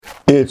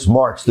It's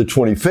March the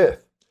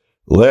 25th.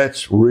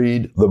 Let's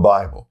read the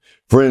Bible.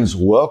 Friends,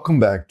 welcome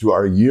back to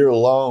our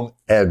year-long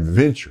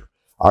adventure,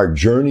 our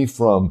journey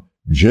from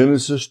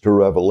Genesis to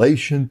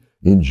Revelation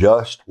in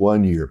just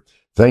 1 year.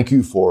 Thank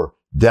you for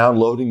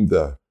downloading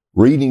the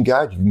reading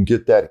guide. You can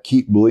get that at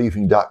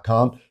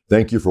keepbelieving.com.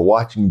 Thank you for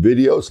watching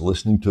videos,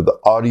 listening to the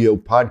audio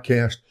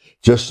podcast.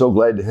 Just so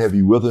glad to have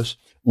you with us.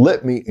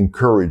 Let me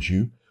encourage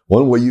you.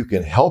 One way you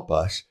can help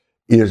us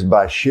is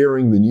by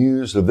sharing the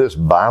news of this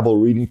Bible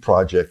reading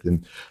project.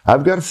 And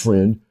I've got a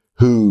friend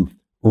who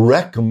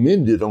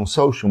recommended on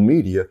social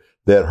media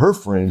that her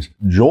friends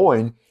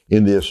join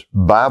in this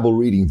Bible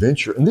reading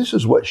venture. And this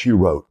is what she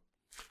wrote.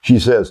 She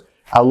says,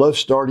 I love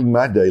starting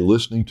my day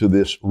listening to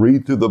this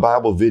Read Through the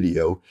Bible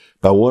video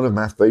by one of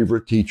my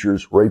favorite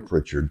teachers, Ray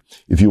Pritchard.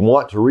 If you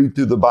want to read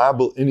through the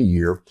Bible in a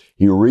year,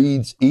 he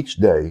reads each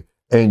day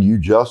and you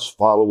just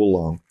follow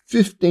along.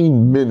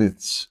 15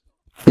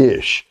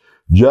 minutes-ish.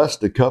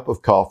 Just a cup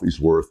of coffee's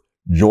worth.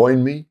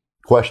 Join me? ?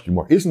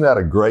 Isn't that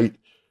a great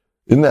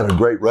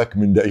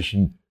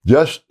recommendation?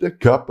 Just a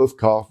cup of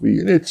coffee,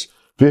 and it's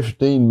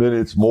 15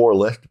 minutes more or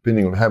less,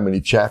 depending on how many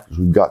chapters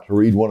we've got to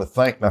read. I want to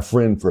thank my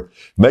friend for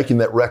making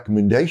that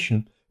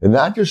recommendation. And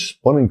I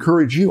just want to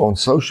encourage you on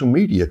social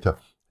media to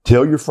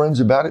tell your friends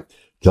about it.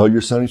 Tell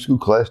your Sunday school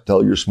class.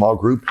 Tell your small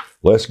group.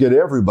 Let's get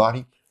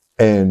everybody.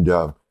 And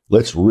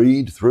let's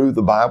read through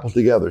the Bible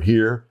together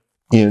here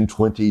in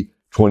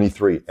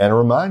 2023. And a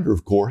reminder,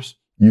 of course,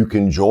 you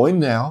can join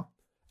now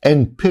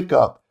and pick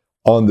up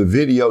on the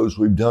videos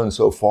we've done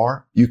so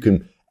far. You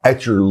can,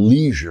 at your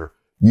leisure,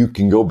 you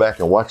can go back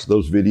and watch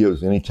those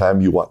videos anytime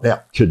you want.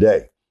 Now,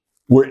 today,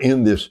 we're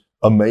in this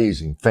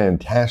amazing,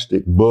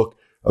 fantastic book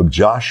of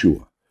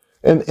Joshua.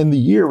 And the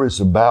year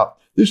is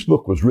this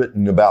book was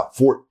written about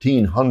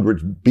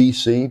 1400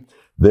 BC,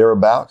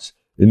 thereabouts,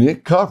 and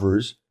it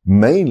covers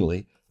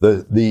mainly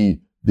the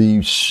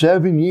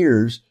 7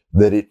 years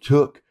that it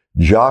took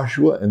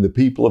Joshua and the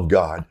people of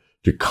God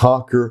to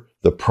conquer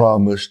the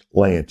promised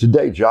land.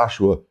 Today,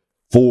 Joshua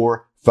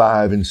 4,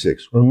 5, and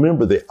 6.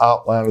 Remember the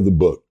outline of the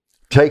book.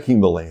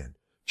 Taking the land,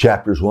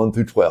 chapters 1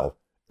 through 12.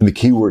 And the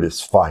key word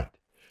is fight.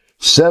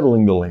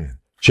 Settling the land,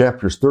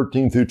 chapters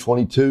 13 through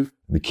 22.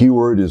 And the key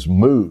word is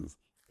move.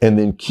 And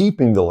then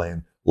keeping the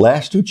land,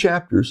 last 2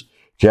 chapters,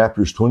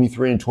 chapters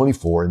 23 and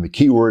 24. And the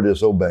key word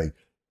is obey.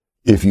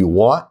 If you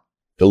want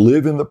to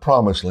live in the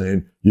promised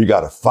land, you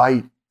got to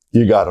fight,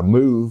 you got to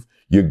move,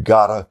 you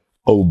gotta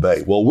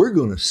obey. Well, we're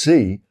going to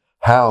see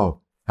how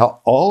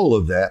all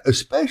of that,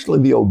 especially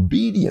the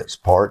obedience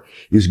part,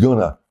 is going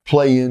to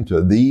play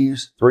into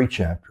these 3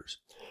 chapters.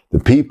 The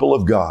people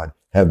of God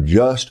have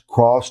just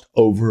crossed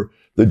over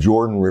the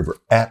Jordan River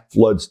at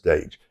flood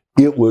stage.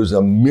 It was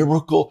a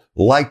miracle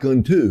like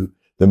unto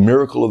the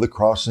miracle of the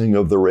crossing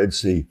of the Red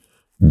Sea.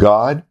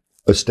 God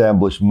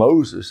established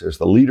Moses as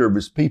the leader of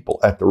his people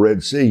at the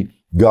Red Sea.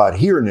 God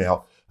here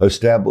now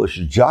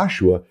establishes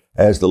Joshua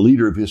as the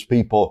leader of his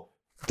people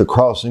the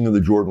crossing of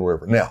the Jordan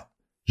River. Now,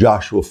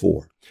 Joshua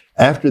 4.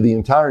 After the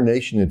entire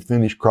nation had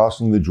finished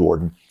crossing the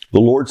Jordan,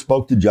 the Lord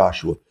spoke to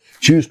Joshua,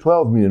 choose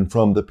 12 men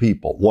from the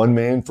people, 1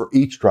 man for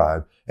each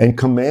tribe, and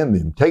command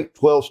them, take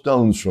 12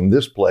 stones from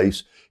this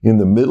place in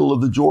the middle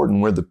of the Jordan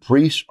where the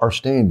priests are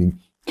standing,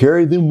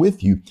 carry them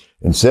with you,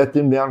 and set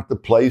them down at the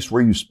place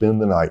where you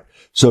spend the night.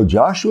 So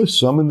Joshua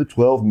summoned the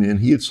 12 men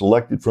he had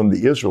selected from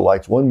the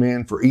Israelites, 1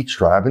 man for each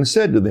tribe, and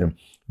said to them,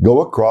 go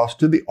across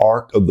to the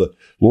ark of the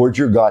Lord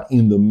your God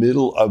in the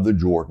middle of the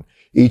Jordan.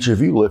 Each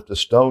of you lift a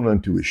stone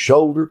unto his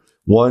shoulder,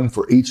 1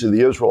 for each of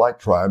the Israelite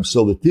tribes,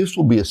 so that this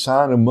will be a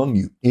sign among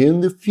you.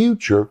 In the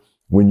future,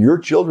 when your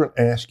children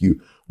ask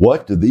you,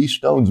 what do these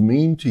stones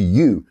mean to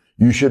you?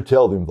 You should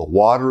tell them the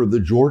water of the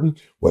Jordan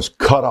was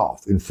cut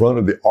off in front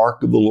of the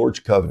ark of the Lord's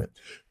covenant.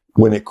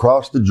 When it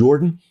crossed the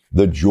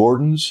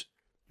Jordan's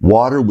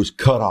water was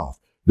cut off.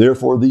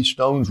 Therefore, these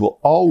stones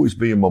will always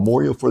be a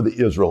memorial for the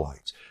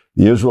Israelites.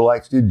 The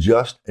Israelites did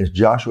just as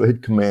Joshua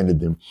had commanded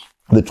them.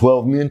 The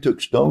 12 men took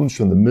stones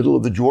from the middle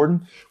of the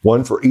Jordan,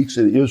 1 for each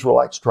of the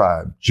Israelites'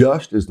 tribe,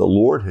 just as the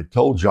Lord had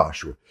told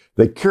Joshua.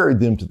 They carried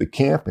them to the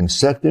camp and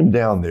set them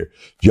down there.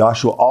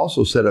 Joshua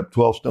also set up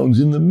 12 stones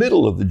in the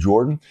middle of the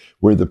Jordan,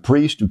 where the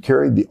priests who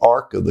carried the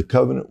Ark of the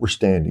Covenant were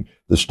standing.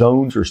 The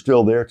stones are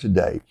still there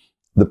today.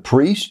 The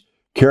priests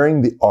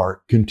carrying the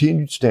ark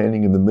continued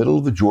standing in the middle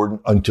of the Jordan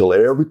until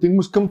everything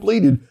was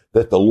completed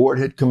that the Lord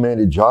had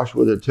commanded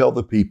Joshua to tell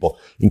the people.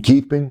 In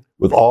keeping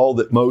with all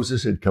that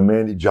Moses had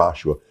commanded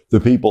Joshua, the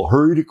people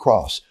hurried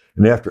across.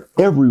 And after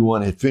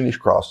everyone had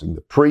finished crossing,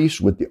 the priests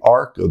with the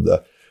ark of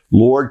the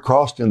Lord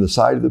crossed in the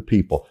sight of the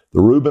people. The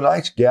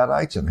Reubenites,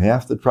 Gadites, and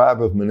half the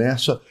tribe of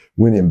Manasseh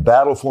went in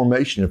battle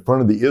formation in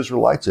front of the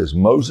Israelites as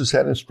Moses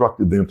had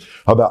instructed them.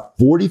 About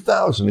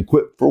 40,000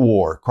 equipped for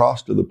war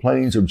crossed to the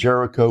plains of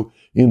Jericho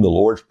in the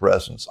Lord's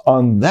presence.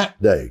 On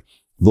that day,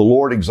 the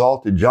Lord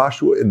exalted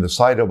Joshua in the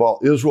sight of all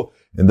Israel,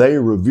 and they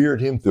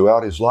revered him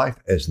throughout his life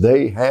as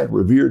they had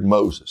revered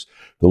Moses.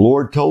 The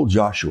Lord told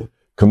Joshua,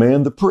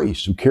 command the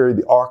priests who carry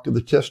the ark of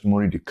the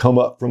testimony to come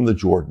up from the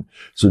Jordan.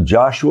 So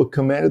Joshua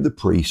commanded the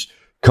priests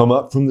come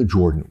up from the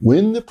Jordan.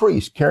 When the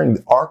priests carrying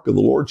the ark of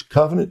the Lord's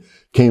covenant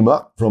came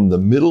up from the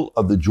middle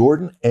of the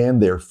Jordan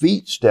and their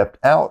feet stepped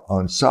out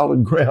on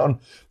solid ground,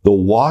 the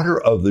water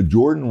of the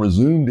Jordan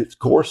resumed its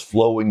course,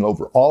 flowing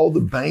over all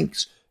the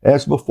banks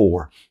as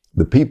before.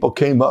 The people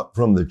came up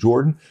from the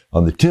Jordan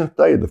on the 10th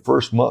day of the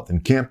first month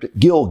and camped at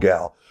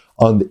Gilgal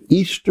on the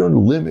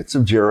eastern limits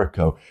of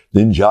Jericho.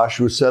 Then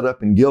Joshua set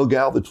up in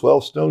Gilgal the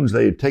 12 stones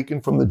they had taken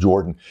from the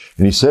Jordan.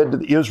 And he said to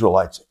the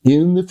Israelites,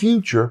 in the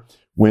future,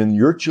 when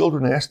your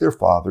children ask their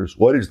fathers,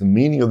 what is the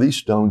meaning of these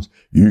stones?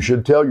 You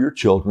should tell your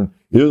children,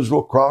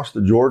 Israel crossed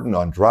the Jordan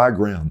on dry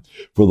ground.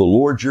 For the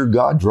Lord your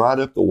God dried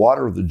up the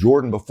water of the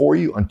Jordan before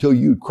you until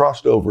you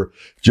crossed over,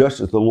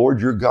 just as the Lord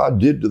your God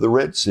did to the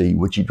Red Sea,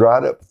 which he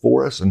dried up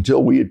before us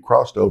until we had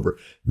crossed over.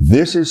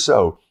 This is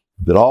so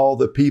that all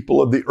the people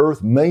of the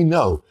earth may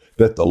know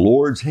that the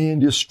Lord's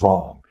hand is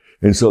strong,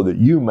 and so that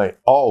you may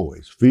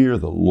always fear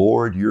the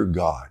Lord your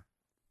God.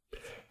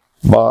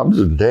 Moms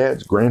and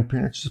dads,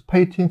 grandparents, just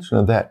pay attention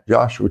to that,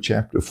 Joshua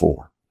chapter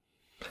 4.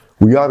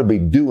 We ought to be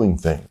doing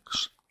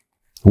things.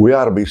 We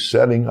ought to be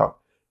setting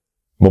up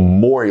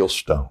memorial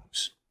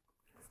stones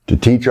to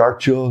teach our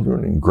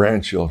children and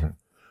grandchildren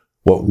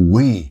what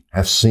we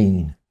have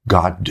seen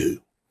God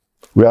do.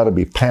 We ought to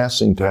be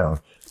passing down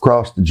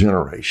across the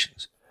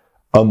generations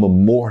a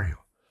memorial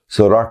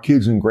so that our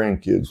kids and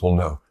grandkids will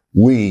know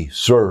we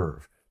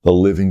serve the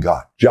living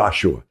God.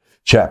 Joshua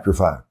chapter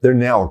 5. They're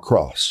now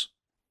across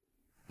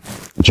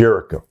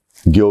Jericho,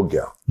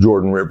 Gilgal,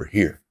 Jordan River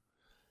here.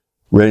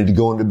 Ready to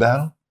go into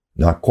battle?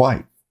 Not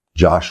quite.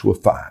 Joshua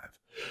 5.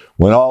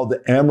 When all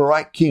the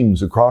Amorite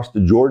kings across the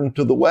Jordan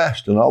to the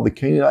west and all the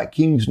Canaanite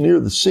kings near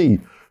the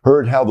sea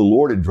heard how the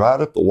Lord had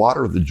dried up the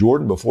water of the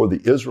Jordan before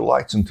the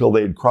Israelites until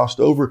they had crossed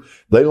over,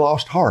 they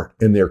lost heart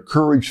and their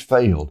courage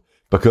failed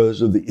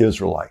because of the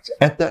Israelites.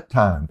 At that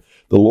time,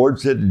 the Lord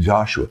said to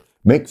Joshua,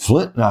 make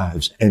flint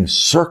knives and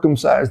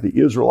circumcise the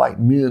Israelite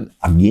men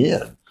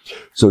again.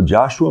 So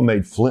Joshua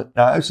made flint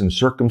knives and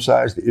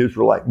circumcised the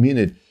Israelite men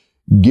at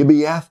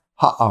Gibeath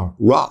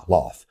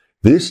Ha'araloth.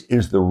 This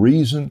is the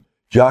reason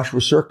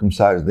Joshua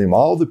circumcised them.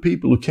 All the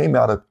people who came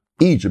out of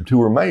Egypt who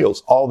were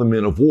males, all the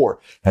men of war,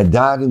 had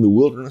died in the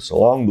wilderness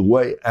along the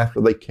way after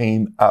they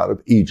came out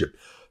of Egypt.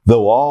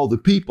 Though all the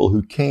people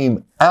who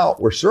came out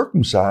were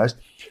circumcised,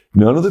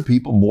 none of the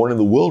people born in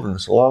the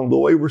wilderness along the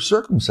way were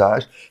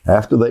circumcised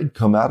after they'd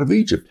come out of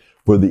Egypt.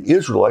 For the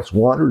Israelites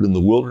wandered in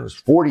the wilderness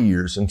 40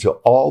 years until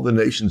all the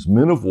nation's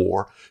men of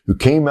war who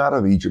came out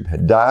of Egypt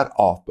had died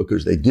off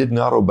because they did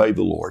not obey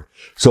the Lord.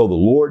 So the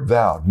Lord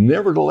vowed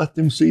never to let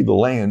them see the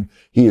land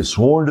he had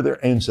sworn to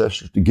their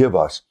ancestors to give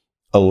us,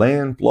 a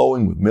land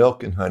flowing with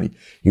milk and honey.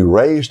 He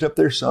raised up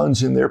their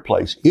sons in their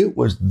place. It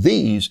was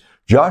these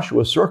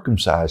Joshua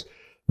circumcised.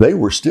 They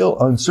were still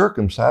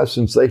uncircumcised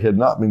since they had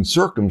not been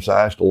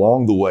circumcised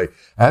along the way.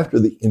 After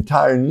the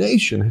entire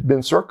nation had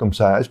been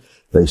circumcised,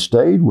 they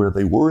stayed where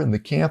they were in the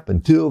camp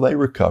until they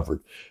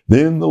recovered.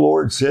 Then the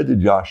Lord said to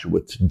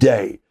Joshua,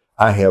 today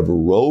I have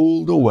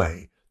rolled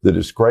away the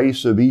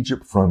disgrace of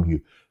Egypt from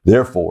you.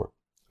 Therefore,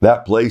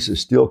 that place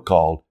is still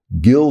called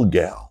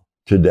Gilgal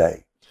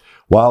today.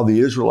 While the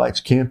Israelites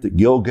camped at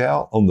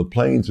Gilgal on the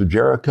plains of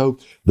Jericho,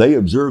 they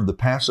observed the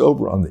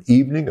Passover on the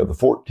evening of the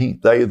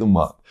 14th day of the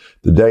month.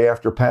 The day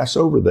after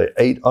Passover, they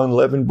ate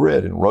unleavened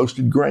bread and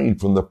roasted grain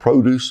from the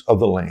produce of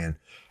the land.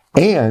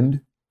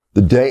 And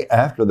the day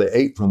after they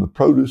ate from the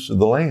produce of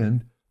the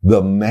land,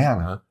 the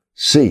manna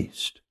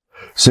ceased.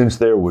 Since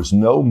there was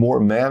no more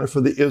manna for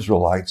the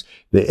Israelites,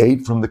 they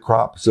ate from the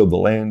crops of the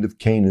land of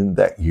Canaan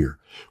that year.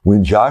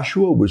 When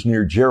Joshua was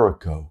near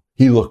Jericho,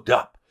 he looked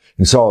up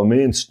and saw a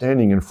man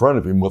standing in front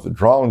of him with a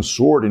drawn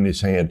sword in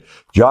his hand.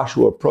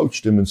 Joshua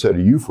approached him and said,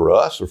 are you for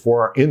us or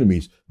for our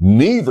enemies?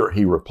 Neither,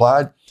 he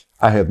replied.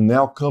 I have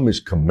now come as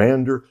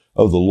commander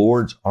of the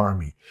Lord's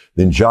army.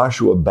 Then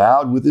Joshua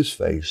bowed with his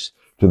face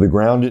to the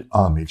ground in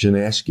homage and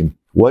asked him,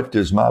 what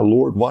does my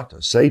Lord want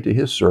to say to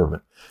his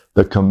servant?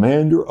 The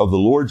commander of the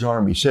Lord's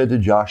army said to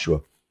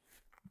Joshua,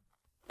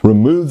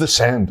 remove the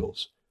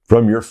sandals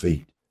from your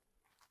feet,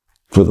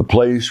 for the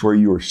place where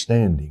you are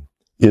standing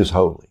is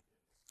holy.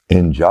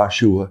 And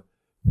Joshua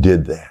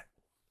did that.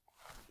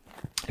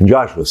 In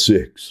Joshua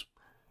 6,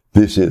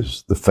 this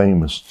is the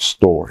famous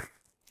story.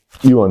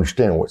 You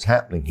understand what's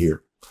happening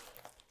here.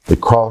 They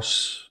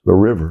cross the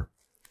river,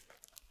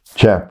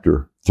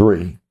 chapter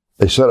 3.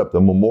 They set up the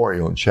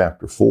memorial in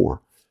chapter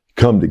 4.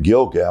 Come to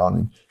Gilgal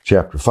in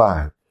chapter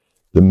 5.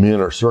 The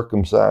men are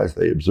circumcised.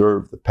 They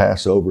observe the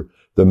Passover.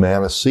 The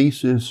manna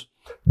ceases.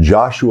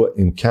 Joshua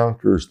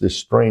encounters this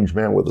strange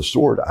man with a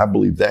sword. I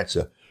believe that's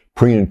a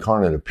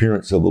pre-incarnate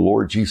appearance of the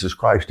Lord Jesus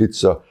Christ.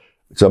 It's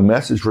a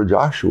message for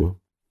Joshua.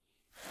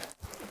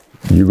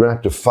 You're going to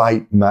have to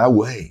fight my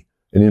way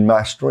and in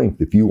my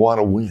strength if you want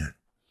to win.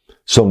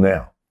 So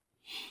now,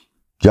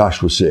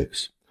 Joshua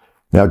 6.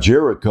 Now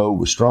Jericho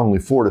was strongly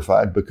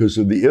fortified because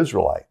of the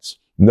Israelites,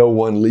 no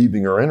one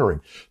leaving or entering.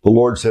 The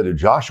Lord said to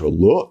Joshua,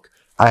 look,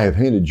 I have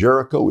handed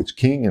Jericho, its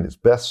king, and its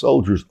best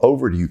soldiers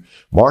over to you.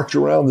 March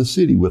around the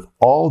city with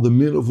all the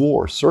men of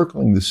war,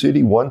 circling the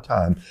city one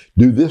time.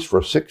 Do this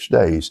for 6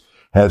 days.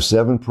 Have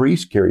 7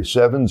 priests carry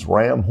 7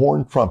 ram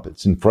horn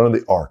trumpets in front of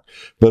the ark.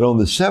 But on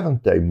the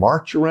 7th day,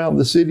 march around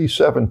the city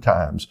 7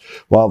 times,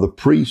 while the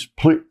priests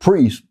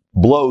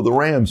blow the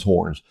ram's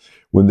horns.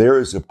 When there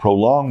is a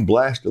prolonged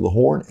blast of the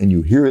horn and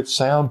you hear its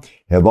sound,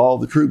 have all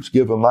the troops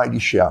give a mighty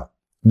shout.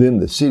 Then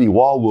the city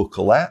wall will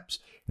collapse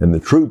and the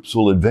troops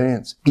will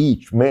advance,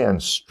 each man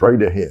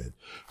straight ahead.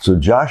 So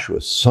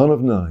Joshua, son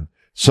of Nun,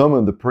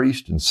 summoned the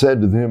priests and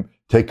said to them,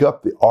 take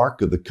up the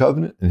ark of the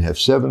covenant and have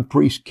 7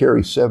 priests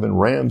carry 7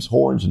 ram's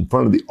horns in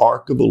front of the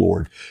ark of the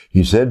Lord.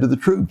 He said to the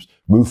troops,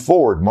 move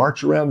forward,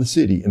 march around the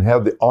city, and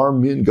have the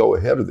armed men go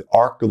ahead of the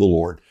ark of the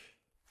Lord.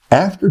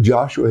 After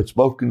Joshua had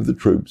spoken to the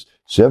troops,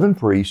 7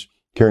 priests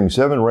carrying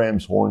 7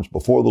 ram's horns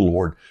before the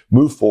Lord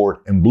moved forward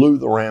and blew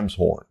the ram's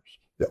horns.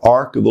 The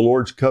ark of the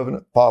Lord's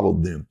covenant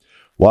followed them.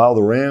 While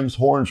the ram's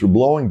horns were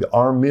blowing, the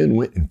armed men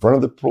went in front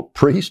of the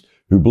priest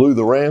who blew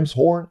the ram's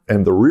horn,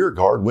 and the rear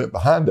guard went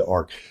behind the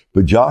ark.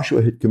 But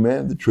Joshua had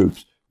commanded the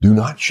troops, do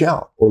not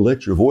shout or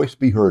let your voice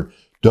be heard.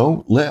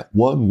 Don't let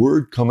one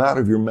word come out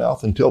of your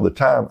mouth until the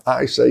time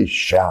I say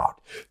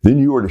shout. Then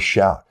you are to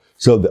shout.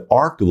 So the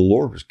ark of the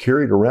Lord was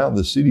carried around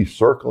the city,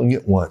 circling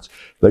it once.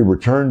 They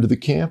returned to the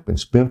camp and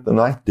spent the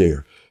night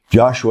there.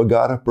 Joshua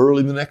got up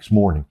early the next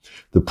morning.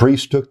 The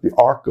priests took the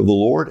ark of the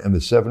Lord, and the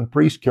 7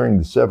 priests carrying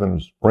the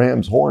 7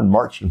 ram's horn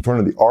marched in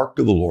front of the ark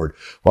of the Lord.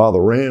 While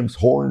the ram's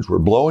horns were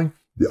blowing,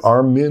 the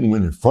armed men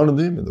went in front of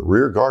them, and the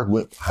rear guard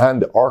went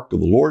behind the ark of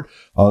the Lord.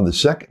 On the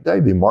 2nd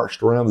day, they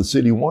marched around the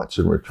city once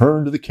and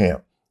returned to the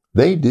camp.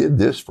 They did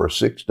this for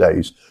 6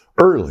 days.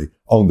 Early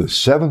on the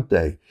 7th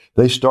day,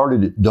 they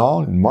started at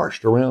dawn and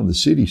marched around the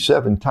city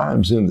 7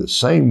 times in the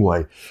same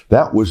way.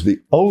 That was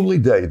the only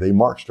day they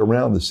marched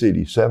around the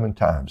city 7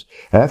 times.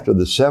 After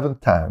the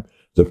 7th time,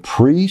 the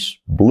priests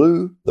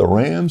blew the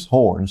ram's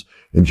horns,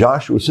 and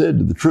Joshua said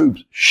to the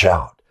troops,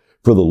 shout,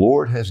 for the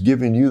Lord has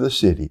given you the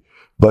city.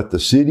 But the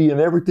city and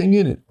everything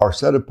in it are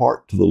set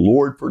apart to the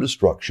Lord for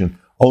destruction.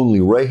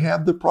 Only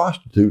Rahab the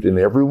prostitute and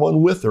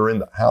everyone with her in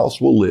the house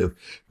will live,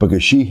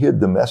 because she hid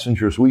the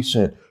messengers we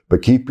sent.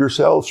 But keep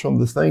yourselves from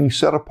the things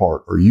set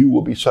apart, or you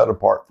will be set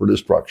apart for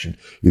destruction.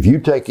 If you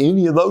take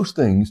any of those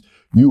things,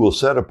 you will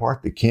set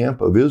apart the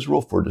camp of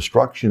Israel for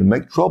destruction and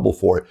make trouble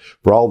for it.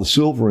 For all the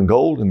silver and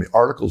gold and the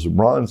articles of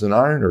bronze and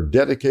iron are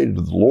dedicated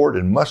to the Lord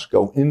and must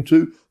go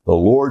into the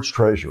Lord's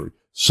treasury.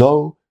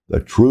 So the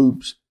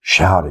troops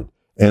shouted,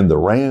 and the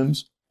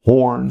ram's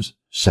horns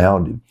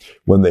sounded.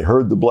 When they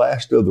heard the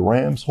blast of the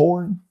ram's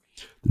horn,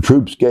 the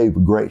troops gave a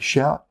great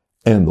shout,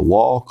 and the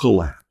wall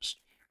collapsed.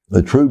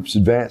 The troops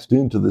advanced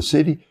into the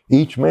city,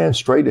 each man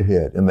straight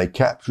ahead, and they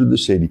captured the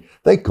city.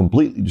 They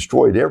completely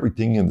destroyed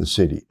everything in the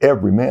city,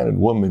 every man and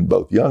woman,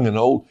 both young and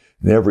old,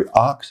 and every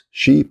ox,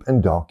 sheep,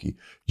 and donkey.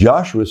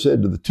 Joshua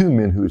said to the 2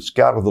 men who had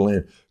scouted the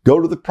land, go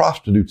to the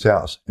prostitute's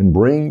house and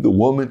bring the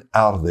woman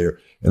out of there,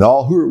 and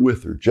all who are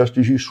with her, just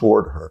as you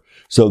swore to her.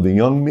 So the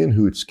young men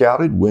who had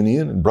scouted went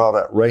in and brought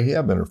out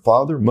Rahab and her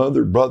father,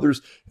 mother,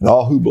 brothers, and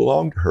all who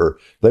belonged to her.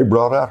 They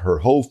brought out her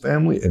whole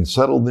family and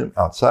settled them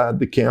outside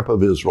the camp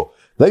of Israel.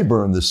 They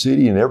burned the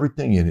city and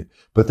everything in it,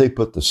 but they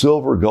put the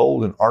silver,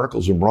 gold, and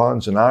articles of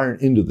bronze and iron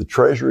into the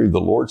treasury of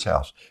the Lord's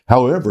house.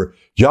 However,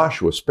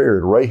 Joshua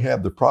spared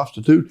Rahab the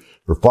prostitute,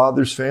 her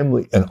father's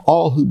family, and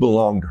all who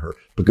belonged to her,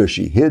 because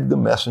she hid the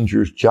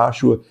messengers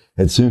Joshua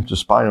had sent to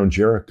spy on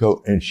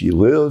Jericho, and she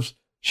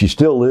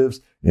still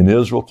lives in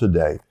Israel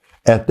today.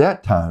 At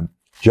that time,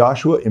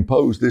 Joshua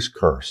imposed this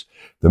curse.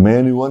 The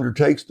man who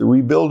undertakes the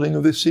rebuilding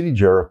of this city,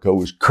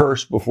 Jericho, is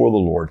cursed before the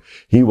Lord.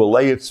 He will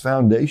lay its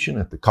foundation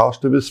at the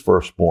cost of his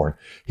firstborn.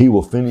 He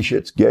will finish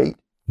its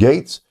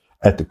gates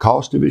at the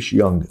cost of his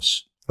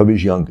youngest.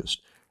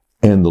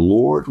 And the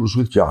Lord was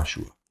with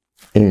Joshua,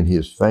 and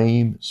his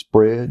fame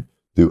spread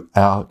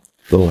throughout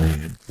the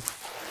land.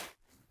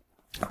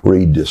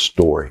 Read this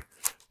story.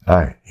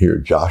 I hear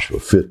Joshua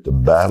fit the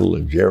battle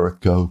of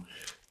Jericho,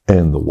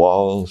 and the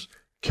walls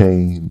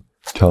came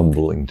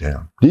tumbling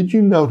down. Did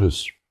you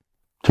notice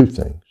 2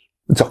 things?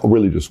 It's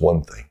really just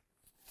one thing,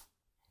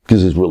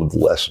 because it's really the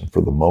lesson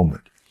for the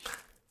moment.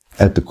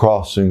 At the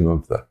crossing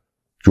of the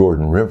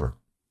Jordan River,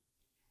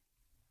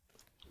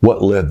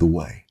 what led the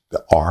way?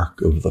 The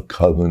Ark of the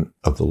Covenant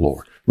of the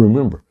Lord.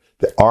 Remember,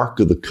 the Ark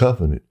of the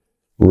Covenant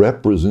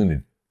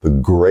represented the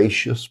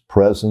gracious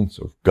presence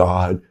of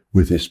God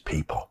with his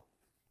people.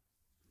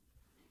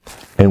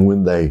 And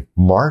when they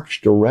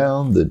marched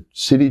around the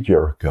city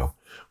Jericho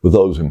with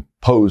those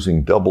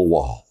imposing double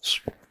walls,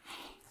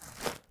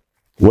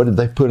 what did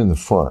they put in the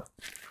front?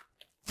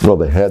 Well,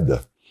 they had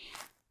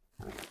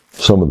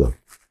some of the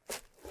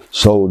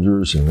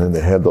soldiers, and then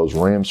they had those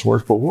ram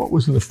swords. But what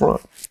was in the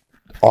front?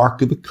 The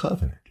Ark of the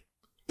Covenant,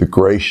 the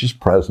gracious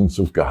presence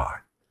of God.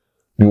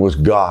 And it was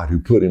God who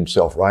put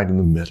himself right in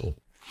the middle.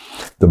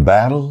 The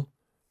battle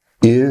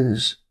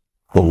is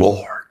the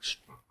Lord's.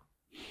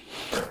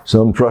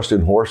 Some trust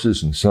in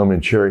horses and some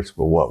in chariots,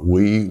 but what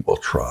we will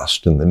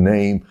trust in the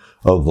name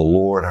of the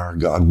Lord our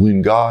God.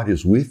 When God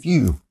is with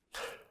you,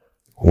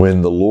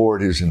 when the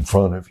Lord is in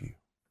front of you,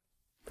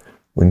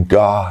 when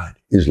God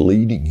is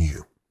leading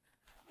you,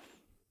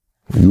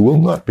 you will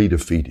not be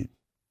defeated.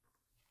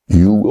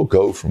 You will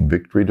go from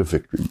victory to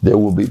victory. There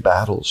will be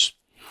battles.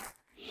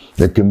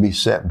 There can be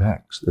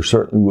setbacks. There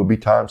certainly will be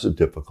times of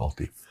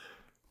difficulty.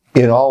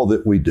 In all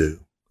that we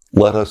do,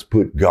 let us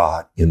put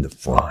God in the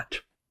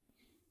front.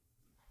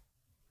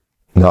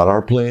 Not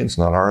our plans,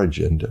 not our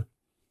agenda.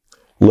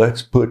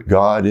 Let's put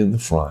God in the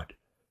front.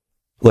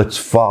 Let's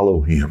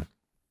follow Him.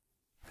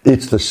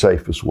 It's the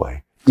safest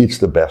way. It's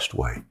the best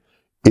way.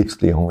 It's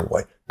the only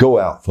way. Go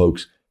out,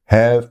 folks.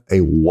 Have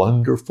a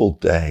wonderful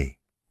day.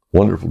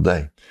 Wonderful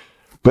day.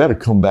 Better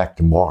come back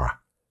tomorrow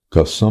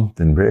because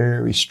something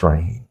very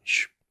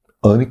strange,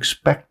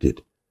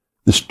 unexpected.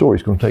 The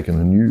story's going to take an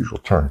unusual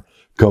turn.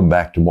 Come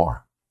back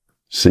tomorrow.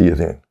 See you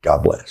then.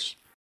 God bless.